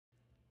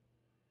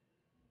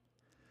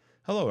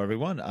Hello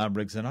everyone, I'm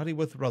Rick Zanotti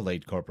with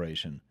Relate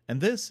Corporation, and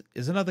this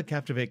is another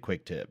Captivate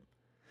Quick Tip.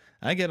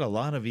 I get a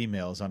lot of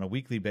emails on a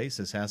weekly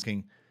basis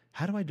asking,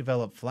 how do I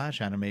develop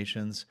Flash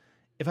animations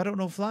if I don't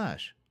know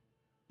Flash?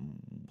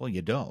 Well,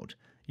 you don't.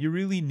 You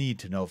really need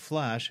to know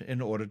Flash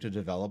in order to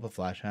develop a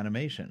Flash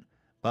animation.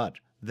 But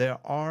there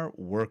are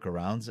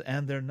workarounds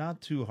and they're not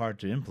too hard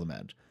to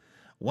implement.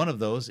 One of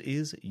those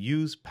is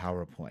use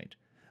PowerPoint.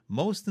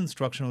 Most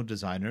instructional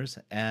designers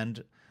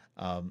and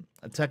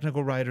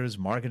technical writers,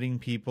 marketing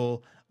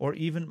people, or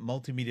even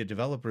multimedia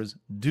developers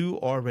do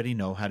already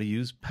know how to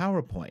use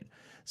PowerPoint.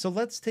 So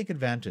let's take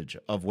advantage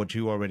of what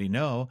you already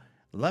know,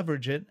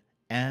 leverage it,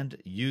 and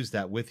use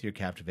that with your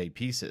Captivate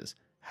pieces.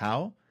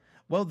 How?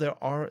 Well,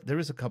 there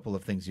is a couple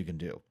of things you can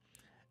do.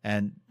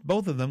 And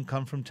both of them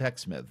come from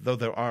TechSmith, though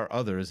there are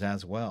others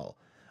as well.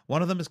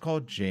 One of them is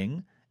called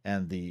Jing,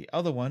 and the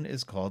other one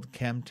is called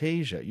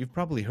Camtasia. You've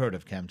probably heard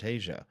of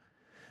Camtasia.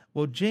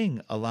 Well,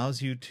 Jing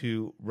allows you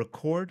to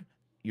record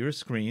your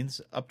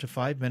screens up to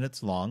 5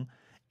 minutes long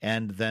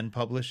and then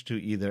publish to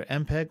either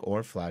MPEG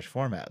or Flash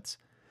formats.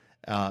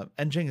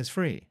 And Jing is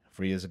free.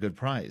 Free is a good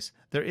price.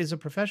 There is a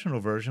professional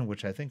version,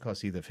 which I think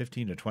costs either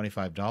 $15 to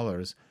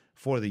 $25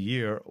 for the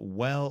year.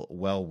 Well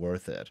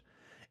worth it.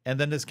 And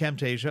then there's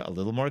Camtasia, a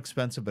little more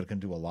expensive, but it can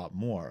do a lot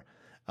more.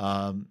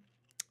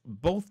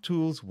 Both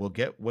tools will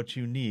get what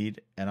you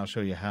need, and I'll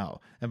show you how.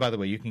 And by the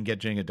way, you can get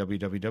Jing at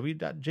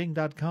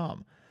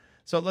www.jing.com.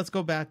 So let's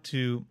go back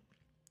to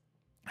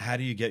how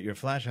do you get your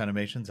Flash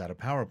animations out of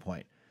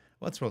PowerPoint?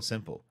 Well, it's real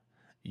simple.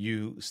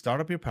 You start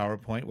up your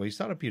PowerPoint, you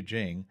start up your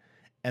Jing,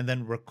 and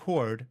then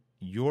record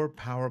your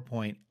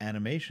PowerPoint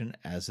animation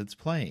as it's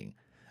playing.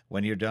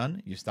 When you're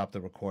done, you stop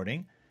the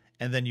recording,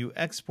 and then you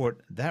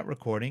export that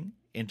recording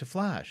into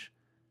Flash.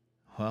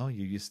 Well,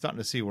 you're starting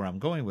to see where I'm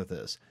going with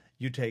this.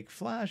 You take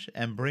Flash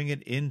and bring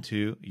it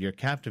into your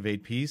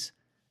Captivate piece,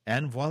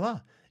 and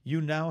voila,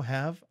 you now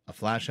have a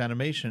Flash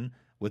animation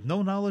with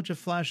no knowledge of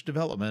Flash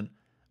development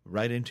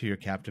right into your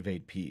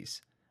Captivate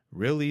piece.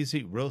 Real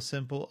easy, real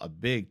simple, a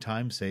big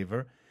time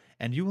saver,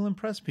 and you will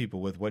impress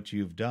people with what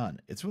you've done.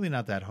 It's really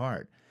not that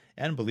hard.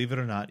 And believe it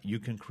or not, you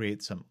can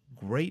create some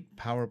great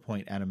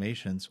PowerPoint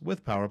animations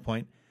with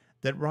PowerPoint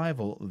that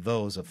rival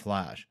those of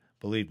Flash.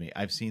 Believe me,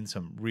 I've seen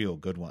some real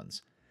good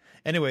ones.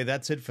 Anyway,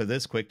 that's it for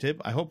this quick tip.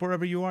 I hope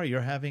wherever you are,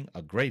 you're having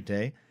a great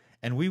day,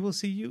 and we will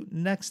see you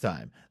next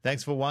time.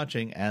 Thanks for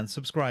watching and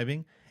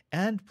subscribing.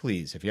 And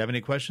please, if you have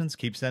any questions,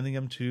 keep sending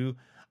them to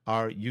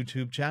our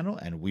YouTube channel,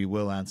 and we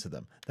will answer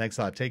them. Thanks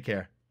a lot. Take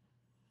care.